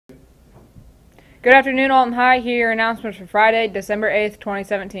Good afternoon, Alton High. Here are your announcements for Friday, December 8th,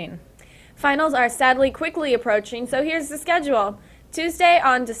 2017. Finals are sadly quickly approaching, so here's the schedule. Tuesday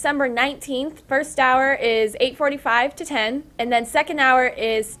on December 19th, first hour is 8:45 to 10, and then second hour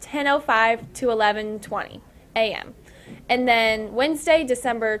is 10:05 to 11:20 a.m. And then Wednesday,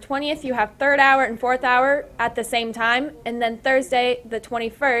 December 20th, you have third hour and fourth hour at the same time, and then Thursday, the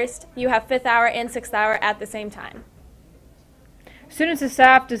 21st, you have fifth hour and sixth hour at the same time. Students and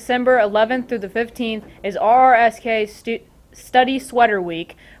staff, December 11th through the 15th is RRSK Study Sweater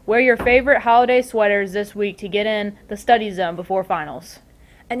Week. Wear your favorite holiday sweaters this week to get in the study zone before finals.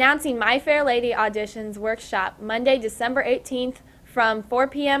 Announcing My Fair Lady auditions workshop Monday, December 18th from 4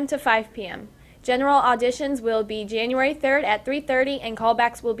 p.m. to 5 p.m. General auditions will be January 3rd at 3:30 and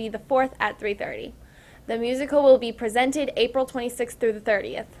callbacks will be the 4th at 3:30. The musical will be presented April 26th through the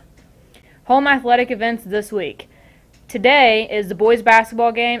 30th. Home athletic events this week. Today is the boys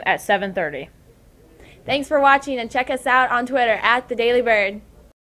basketball game at 7:30. Thanks for watching and check us out on Twitter @TheDailyBird.